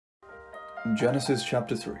Genesis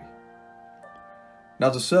chapter 3. Now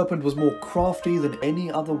the serpent was more crafty than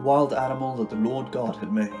any other wild animal that the Lord God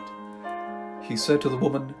had made. He said to the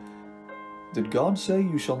woman, "Did God say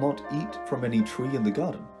you shall not eat from any tree in the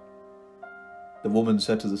garden?" The woman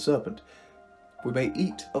said to the serpent, "We may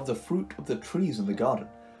eat of the fruit of the trees in the garden."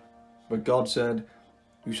 But God said,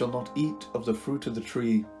 "You shall not eat of the fruit of the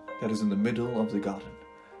tree that is in the middle of the garden,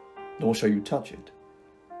 nor shall you touch it,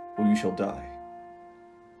 or you shall die."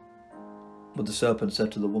 But the serpent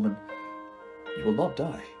said to the woman, "You will not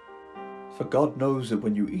die, for God knows that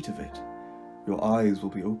when you eat of it, your eyes will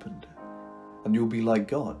be opened, and you will be like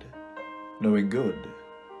God, knowing good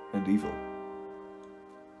and evil."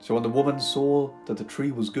 So when the woman saw that the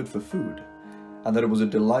tree was good for food, and that it was a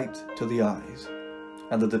delight to the eyes,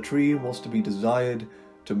 and that the tree was to be desired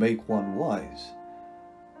to make one wise,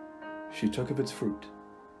 she took of its fruit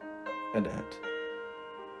and ate.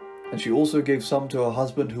 And she also gave some to her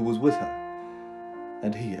husband who was with her,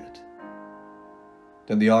 and he ate.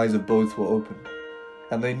 Then the eyes of both were opened,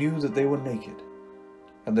 and they knew that they were naked.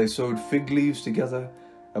 And they sewed fig leaves together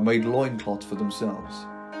and made loincloths for themselves.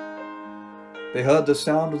 They heard the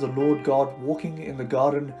sound of the Lord God walking in the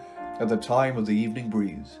garden at the time of the evening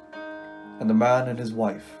breeze. And the man and his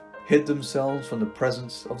wife hid themselves from the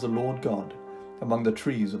presence of the Lord God among the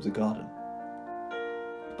trees of the garden.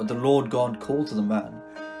 But the Lord God called to the man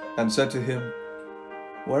and said to him,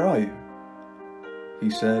 "Where are you?" He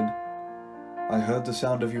said, "I heard the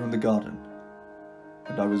sound of you in the garden,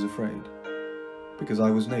 and I was afraid, because I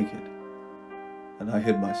was naked, and I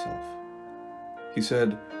hid myself." He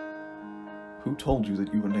said, "Who told you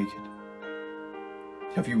that you were naked?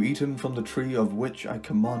 Have you eaten from the tree of which I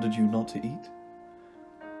commanded you not to eat?"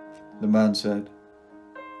 The man said,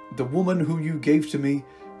 "The woman whom you gave to me,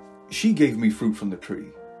 she gave me fruit from the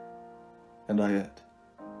tree, and I ate."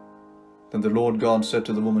 Then the Lord God said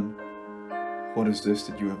to the woman, "What is this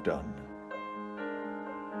that you have done?"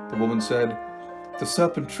 The woman said, "The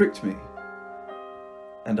serpent tricked me,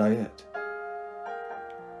 and I ate."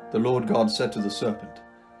 The Lord God said to the serpent,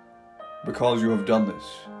 "Because you have done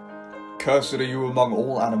this, cursed are you among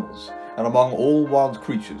all animals, and among all wild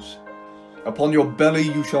creatures. Upon your belly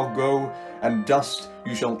you shall go, and dust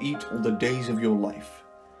you shall eat all the days of your life.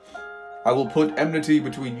 I will put enmity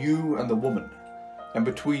between you and the woman, and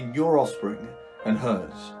between your offspring and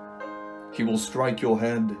hers. He will strike your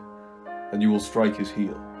head, and you will strike his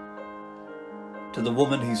heel." To the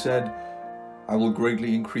woman he said, "I will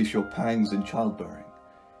greatly increase your pangs in childbearing.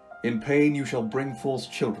 In pain you shall bring forth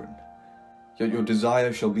children, yet your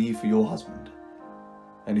desire shall be for your husband,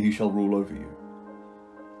 and he shall rule over you."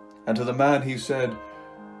 And to the man he said,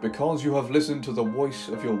 "Because you have listened to the voice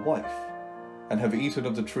of your wife, and have eaten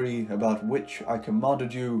of the tree about which I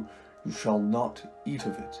commanded you, you shall not eat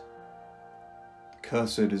of it.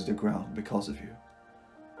 Cursed is the ground because of you.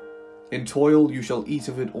 In toil you shall eat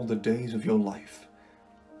of it all the days of your life.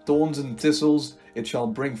 Thorns and thistles it shall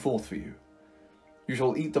bring forth for you. You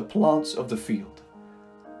shall eat the plants of the field.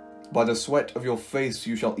 By the sweat of your face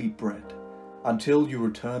you shall eat bread, until you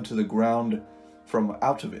return to the ground, from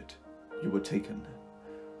out of it you were taken.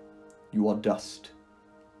 You are dust,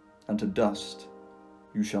 and to dust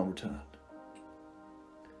you shall return."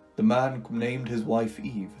 The man named his wife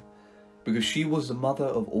Eve, because she was the mother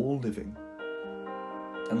of all living.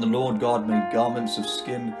 And the Lord God made garments of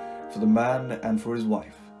skin for the man and for his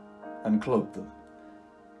wife, and clothed them.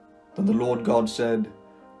 Then the Lord God said,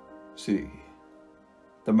 "See,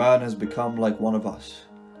 the man has become like one of us,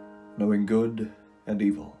 knowing good and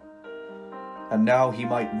evil. And now he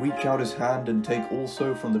might reach out his hand and take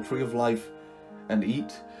also from the tree of life, and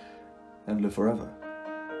eat, and live forever."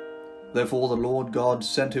 Therefore the Lord God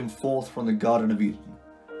sent him forth from the Garden of Eden,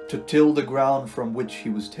 to till the ground from which he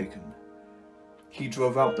was taken. He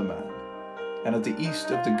drove out the man, and at the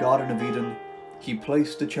east of the Garden of Eden he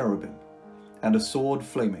placed a cherubim, and a sword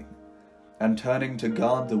flaming, and turning to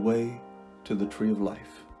guard the way to the tree of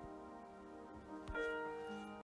life.